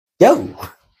Yo,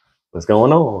 what's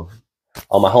going on?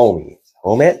 All my homies,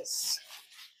 homettes,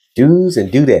 do's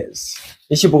and dudettes.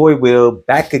 It's your boy Will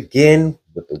back again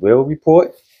with the Will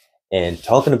Report and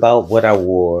talking about what I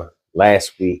wore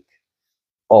last week,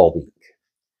 all week.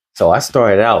 So I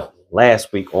started out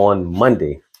last week on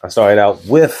Monday. I started out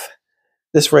with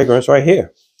this fragrance right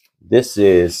here. This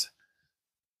is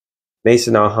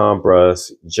Maison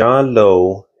Alhambra's John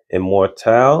Lowe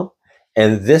Immortelle.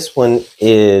 And this one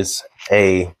is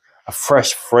a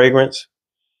fresh fragrance.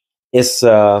 It's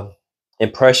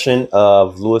impression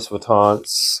of Louis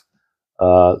Vuitton's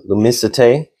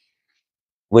Lumicité,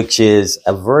 which is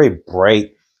a very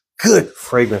bright, good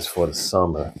fragrance for the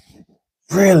summer.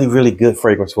 Really, really good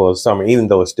fragrance for the summer, even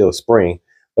though it's still spring.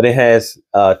 But it has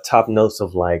top notes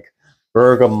of like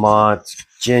bergamot,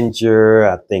 ginger,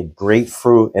 I think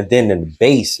grapefruit, and then in the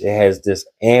base it has this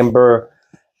amber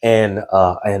and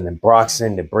the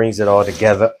Broxton that brings it all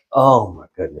together. Oh my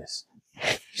goodness.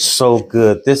 So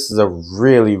good. This is a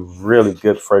really, really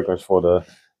good fragrance for the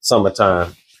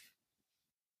summertime.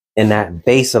 And that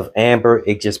base of amber,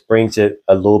 it just brings it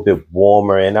a little bit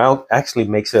warmer and actually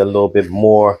makes it a little bit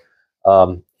more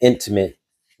intimate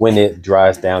when it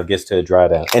dries down, gets to a dry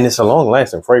down. And it's a long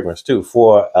lasting fragrance too.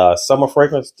 For summer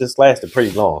fragrance, this lasted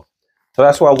pretty long. So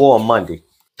that's what I wore on Monday.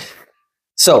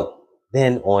 So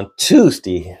then on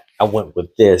Tuesday, I went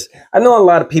with this. I know a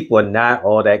lot of people are not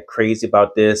all that crazy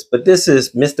about this, but this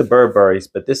is Mr. Burberry's,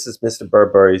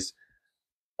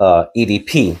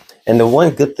 EDP. And the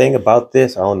one good thing about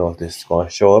this, I don't know if this is going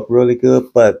to show up really good,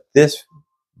 but this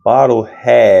bottle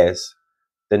has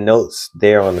the notes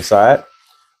there on the side.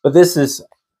 But this is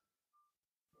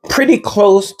pretty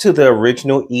close to the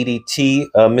original EDT,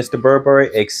 Mr.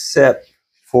 Burberry, except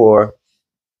for,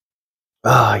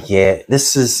 yeah,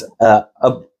 this is a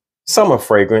summer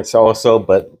fragrance also,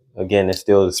 but again, it's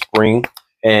still the spring.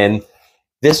 And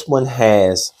this one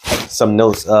has some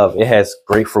notes of, it has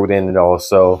grapefruit in it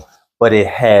also, but it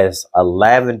has a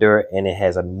lavender and it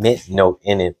has a mint note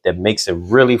in it that makes it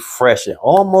really fresh. It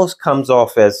almost comes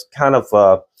off as kind of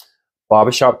a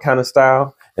barbershop kind of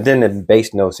style. And then the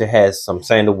base notes, it has some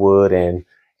sandalwood and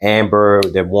amber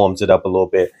that warms it up a little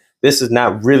bit. This is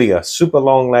not really a super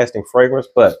long lasting fragrance,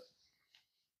 but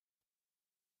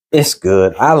it's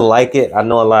good. I like it. I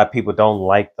know a lot of people don't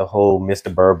like the whole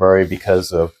Mr. Burberry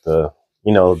because of the,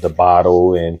 the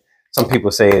bottle, and some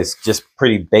people say it's just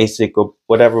pretty basic or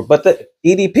whatever, but the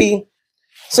EDP,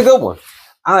 it's a good one.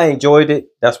 I enjoyed it.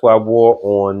 That's what I wore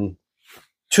on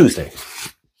Tuesday.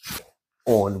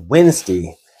 On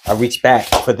Wednesday, I reached back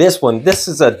for this one. This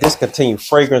is a discontinued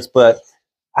fragrance, but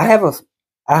I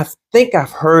think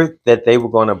I've heard that they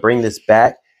were going to bring this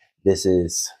back. This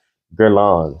is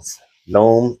Guerlain's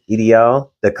L'Homme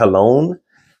Ideal, the cologne.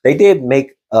 They did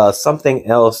make something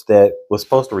else that was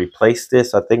supposed to replace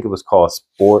this. I think it was called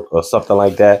Sport or something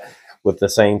like that with the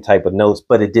same type of notes,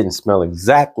 but it didn't smell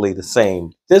exactly the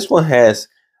same. This one has,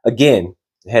 again,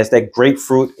 it has that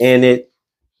grapefruit in it,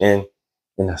 and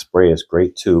the spray is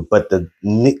great too. But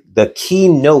the key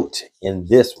note in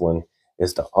this one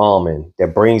is the almond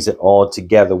that brings it all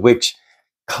together, which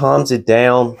calms it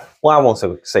down. Well, I won't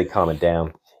say calm it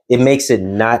down. It makes it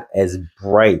not as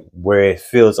bright, where it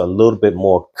feels a little bit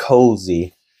more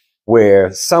cozy,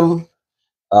 where some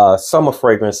summer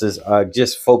fragrances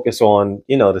just focus on,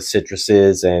 the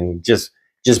citruses and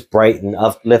just bright and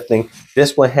uplifting.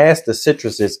 This one has the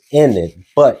citruses in it,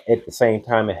 but at the same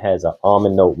time, it has an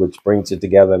almond note, which brings it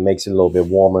together and makes it a little bit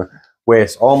warmer, where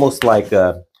it's almost like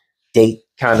a date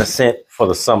kind of scent for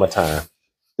the summertime.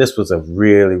 This was a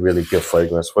really, really good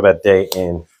fragrance for that day.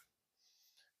 And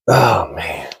oh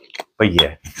man. But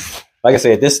yeah, like I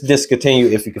said, this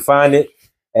discontinued. If you can find it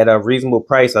at a reasonable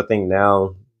price, I think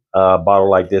now a bottle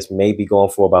like this may be going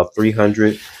for about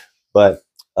 $300. But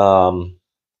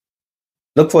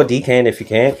look for a decan if you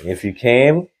can. If you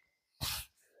can,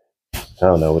 I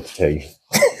don't know what to tell you.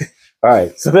 All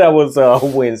right, so that was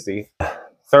Wednesday.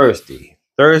 Thursday,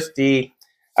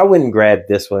 I went and grabbed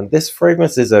this one. This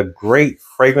fragrance is a great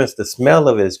fragrance. The smell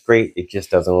of it is great. It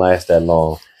just doesn't last that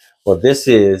long. Well, this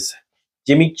is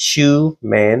Jimmy Choo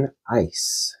Man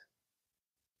Ice.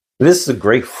 This is a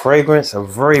great fragrance, a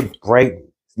very bright,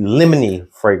 lemony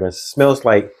fragrance. It smells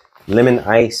like lemon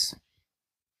ice.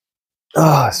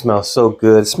 Oh, it smells so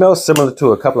good. It smells similar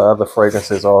to a couple of other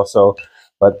fragrances also,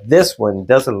 but this one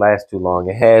doesn't last too long.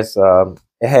 It has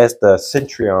the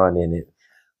Centurion in it,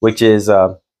 which is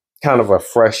kind of a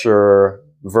fresher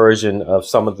version of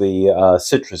some of the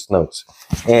citrus notes,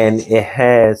 and it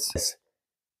has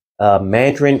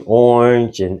mandarin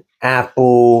orange and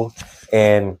apple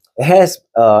and It has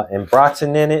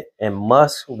ambroxan in it and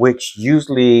musk, which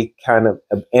usually kind of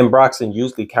ambroxan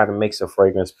usually kind of makes a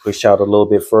fragrance push out a little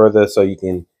bit further, so you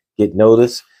can get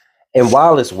noticed. And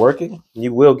while it's working,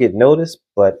 you will get noticed,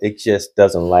 but it just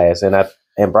doesn't last. And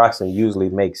ambroxan usually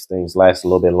makes things last a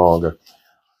little bit longer.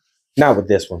 Not with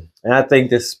this one. And I think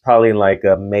this is probably like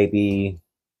a maybe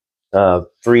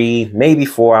 3, maybe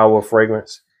 4 hour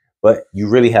fragrance. But you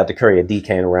really have to carry a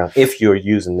decan around if you're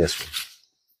using this one.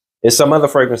 There's some other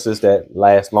fragrances that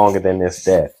last longer than this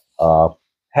that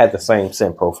had the same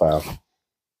scent profile.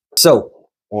 So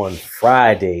on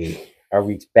Friday, I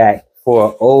reached back for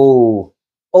an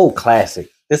old classic.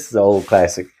 This is an old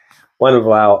classic. One of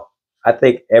our, I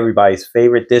think, everybody's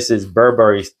favorite. This is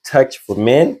Burberry's Touch for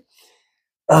Men.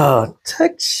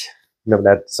 Touch.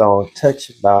 Remember that song,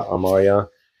 Touch by Omarion?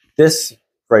 This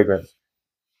fragrance.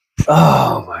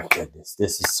 Oh my goodness.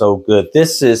 This is so good.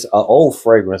 This is an old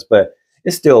fragrance, but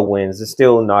it still wins. It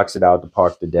still knocks it out the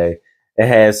park today. It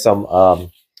has some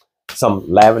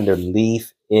lavender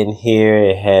leaf in here.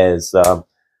 It has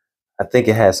I think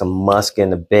it has some musk in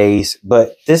the base,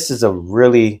 but this is a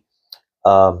really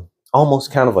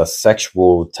almost kind of a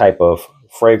sexual type of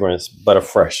fragrance, but a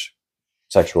fresh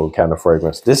sexual kind of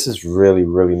fragrance. This is really,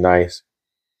 really nice.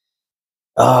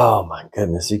 Oh my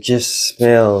goodness. It just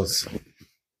smells.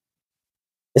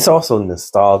 It's also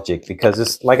nostalgic because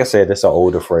it's, like I said, it's an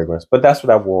older fragrance, but that's what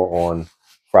I wore on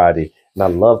Friday. And I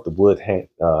love the wood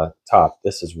top.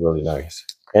 This is really nice.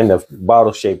 And the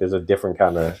bottle shape is a different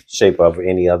kind of shape of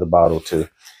any other bottle too.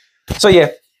 So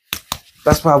yeah,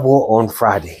 that's what I wore on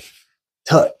Friday.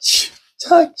 Touch,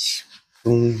 touch,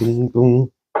 boom, boom,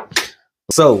 boom.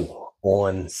 So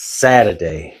on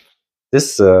Saturday,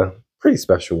 this is a pretty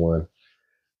special one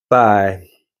by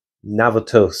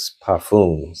Navatos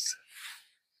Parfums.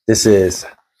 This is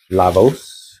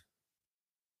Lavos,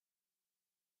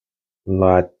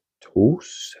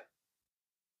 Latos,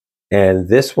 and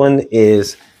this one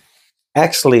is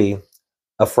actually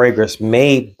a fragrance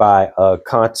made by a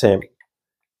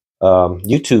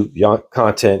YouTube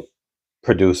content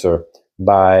producer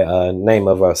by name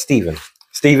of Steven.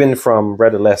 Steven from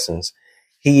Red Lessons.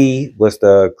 He was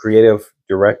the creative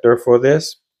director for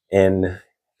this, and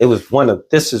it was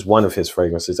this is one of his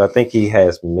fragrances. I think he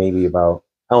has maybe about,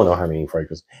 I don't know how many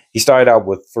fragrances. He started out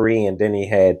with 3 and then he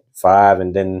had 5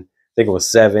 and then I think it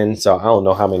was 7. So I don't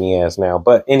know how many he has now.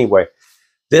 But anyway,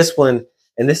 this one,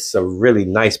 and this is a really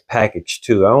nice package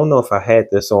too. I don't know if I had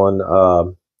this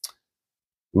on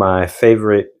my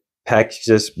favorite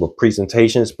packages or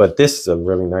presentations, but this is a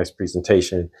really nice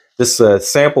presentation. This is a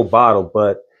sample bottle,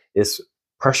 but it's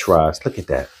pressurized. Look at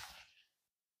that.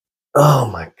 Oh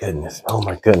my goodness. Oh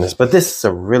my goodness. But this is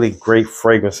a really great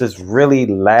fragrance. It's really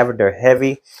lavender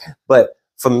heavy. But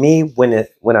for me, when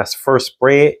I first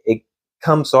spray it, it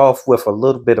comes off with a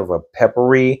little bit of a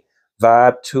peppery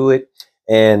vibe to it.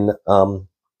 And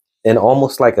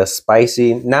almost like a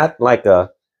spicy, not like a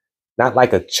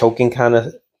choking kind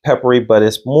of peppery, but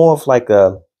it's more of like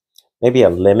maybe a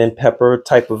lemon pepper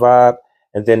type of vibe.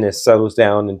 And then it settles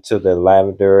down into the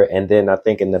lavender. And then I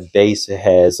think in the base it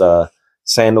has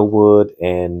sandalwood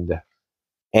and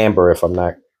amber, if I'm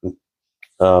not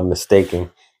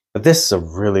mistaken. But this is a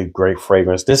really great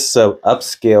fragrance. This is a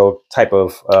upscale type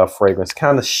of fragrance,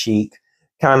 kind of chic,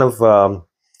 kind of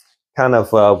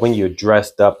when you're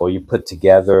dressed up or you put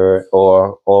together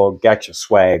or got your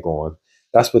swag on.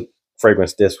 That's what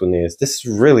fragrance this one is. This is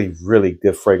really, really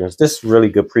good fragrance. This is really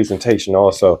good presentation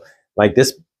also. Like,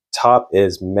 this top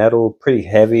is metal, pretty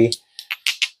heavy.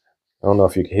 I don't know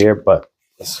if you can hear, but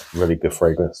it's really good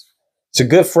fragrance. It's a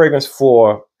good fragrance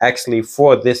for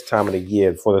this time of the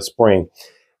year, for the spring.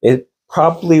 It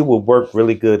probably will work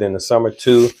really good in the summer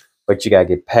too, but you gotta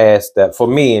get past that. For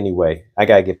me anyway, I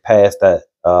gotta get past that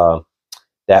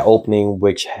that opening,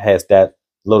 which has that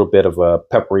little bit of a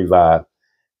peppery vibe.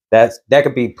 That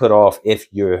could be put off if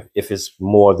it's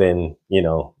more than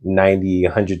 90,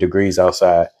 100 degrees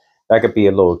outside. That could be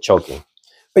a little choking.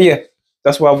 But yeah,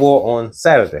 that's what I wore on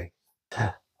Saturday.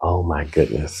 Oh my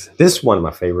goodness. This is one of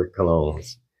my favorite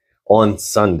colognes. On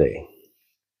Sunday.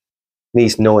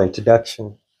 Needs no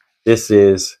introduction. This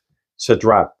is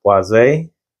Chadrat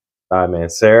Boise by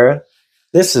Mancera.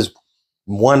 This is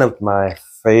one of my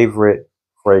favorite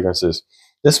fragrances.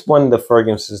 This is one of the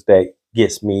fragrances that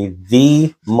gets me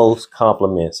the most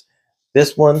compliments.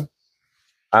 This one,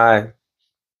 this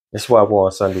is what I wore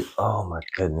on Sunday. Oh my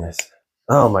goodness.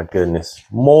 Oh my goodness.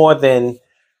 More than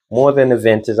a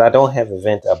vintage. I don't have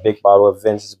a big bottle of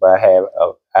vintage, but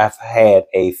I've had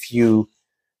a few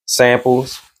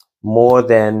samples. More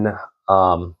than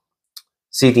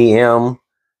CDM.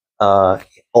 uh,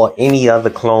 or any other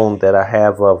clone that I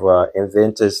have of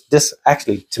Inventus. This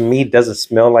actually, to me, doesn't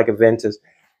smell like Inventus.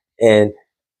 And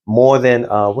more than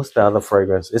what's the other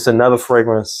fragrance? It's another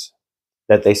fragrance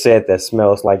that they said that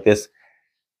smells like this.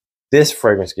 This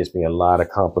fragrance gives me a lot of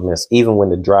compliments, even when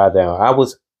the dry down.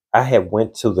 I had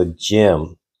went to the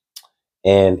gym,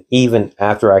 and even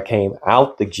after I came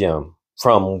out the gym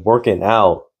from working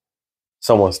out,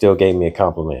 someone still gave me a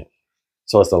compliment.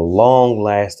 So it's a long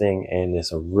lasting and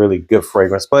it's a really good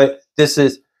fragrance. But this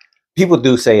is, people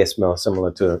do say it smells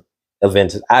similar to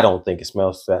Aventus. I don't think it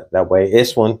smells that way.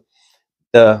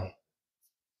 The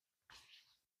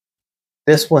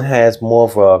this one has more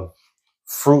of a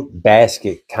fruit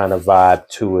basket kind of vibe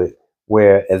to it,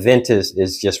 where Aventus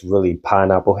is just really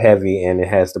pineapple heavy and it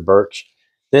has the birch.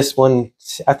 This one,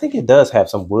 I think it does have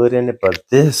some wood in it, but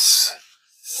this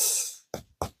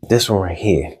one right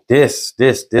here, this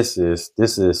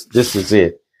is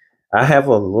it. I have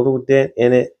a little dent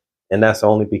in it, and that's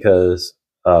only because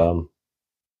I've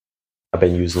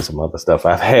been using some other stuff.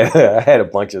 I had a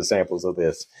bunch of samples of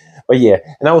this, but yeah.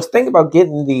 And I was thinking about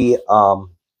getting the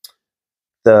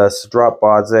Cedrat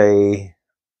Barze.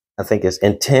 I think it's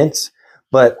Intense,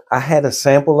 but I had a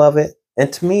sample of it,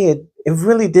 and to me, it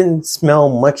really didn't smell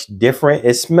much different.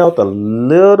 It smelled a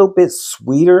little bit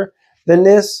sweeter than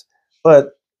this,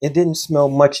 but it didn't smell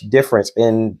much difference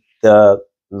in the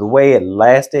way it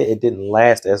lasted. It didn't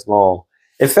last as long.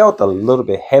 It felt a little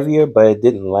bit heavier, but it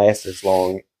didn't last as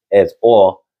long as,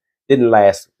 or didn't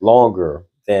last longer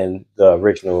than the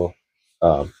original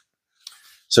um,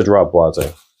 Cedrat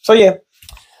Barze. So yeah,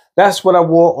 that's what I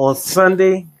wore on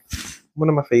Sunday. One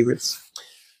of my favorites.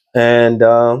 And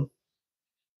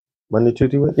Monday,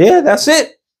 Tuesday, Wednesday. Yeah, that's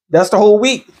it. That's the whole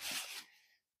week.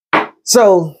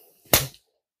 So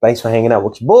thanks for hanging out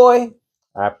with your boy.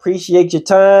 I appreciate your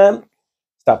time.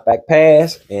 Stop back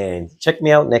past and check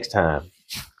me out next time.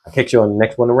 I'll catch you on the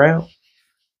next one around.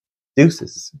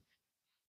 Deuces.